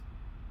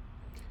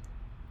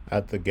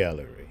At the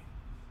gallery.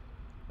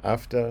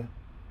 After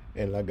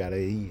En la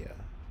Galería,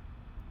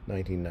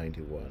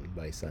 1991,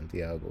 by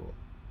Santiago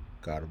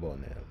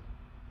Carbonell.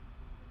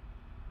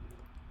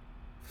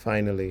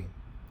 Finally,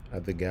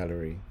 at the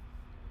gallery,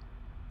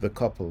 the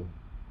couple,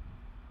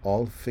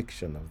 all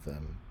fiction of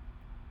them,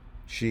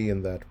 she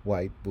in that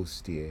white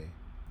bustier,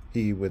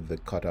 he with the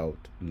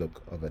cut-out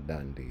look of a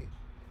dandy,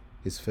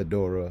 his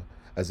fedora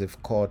as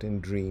if caught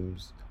in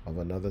dreams of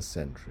another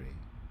century,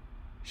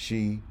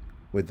 she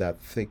with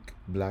that thick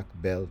black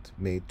belt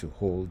made to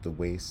hold the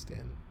waist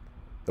in,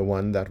 the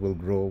one that will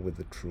grow with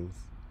the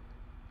truth,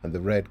 and the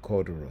red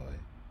corduroy,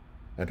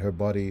 and her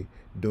body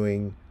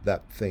doing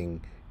that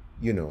thing,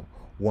 you know,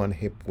 one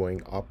hip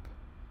going up,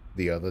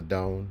 the other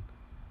down,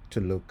 to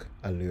look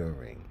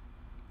alluring.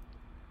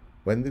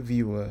 When the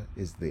viewer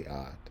is the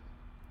art,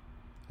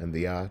 and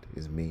the art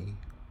is me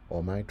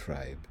or my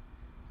tribe,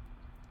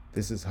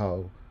 this is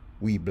how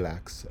we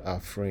blacks are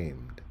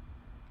framed,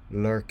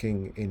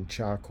 lurking in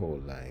charcoal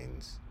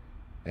lines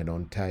and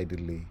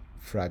untidily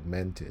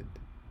fragmented,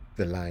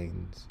 the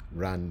lines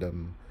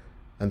random,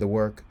 and the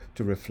work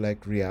to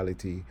reflect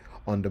reality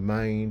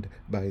undermined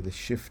by the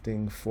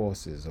shifting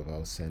forces of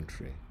our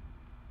century.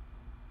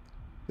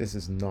 This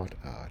is not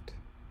art.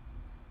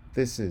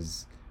 This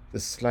is the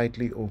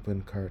slightly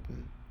open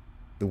curtain,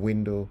 the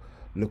window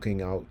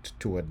looking out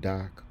to a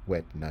dark,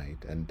 wet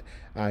night, and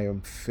I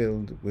am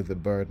filled with the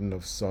burden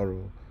of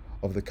sorrow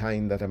of the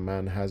kind that a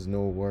man has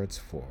no words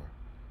for,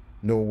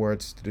 no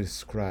words to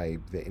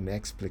describe the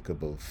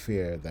inexplicable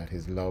fear that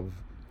his love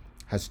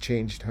has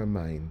changed her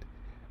mind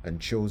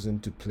and chosen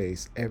to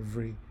place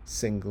every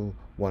single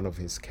one of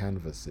his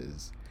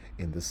canvases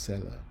in the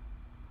cellar.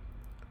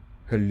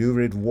 Her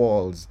lurid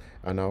walls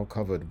are now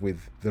covered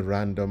with the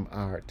random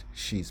art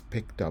she's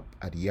picked up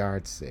at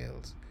yard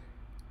sales,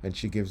 and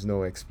she gives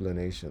no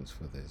explanations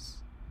for this,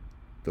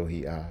 though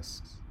he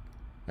asks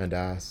and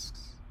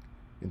asks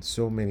in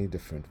so many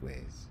different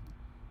ways.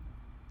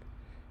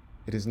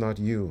 It is not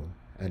you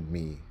and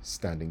me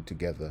standing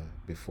together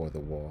before the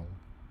wall.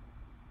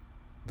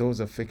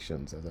 Those are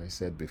fictions, as I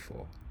said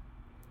before.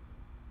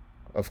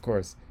 Of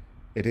course,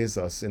 it is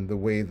us in the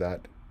way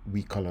that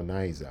we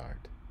colonize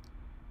art,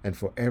 and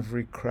for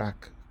every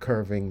crack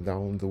curving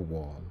down the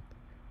wall,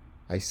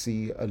 I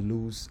see a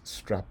loose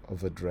strap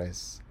of a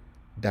dress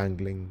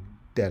dangling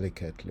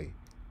delicately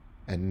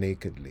and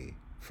nakedly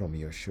from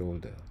your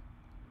shoulder.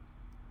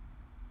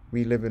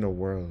 We live in a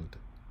world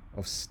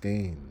of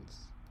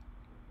stains,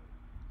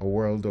 a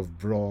world of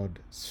broad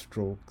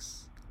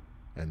strokes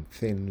and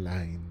thin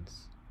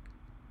lines,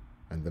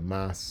 and the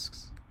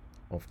masks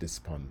of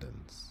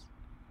despondence.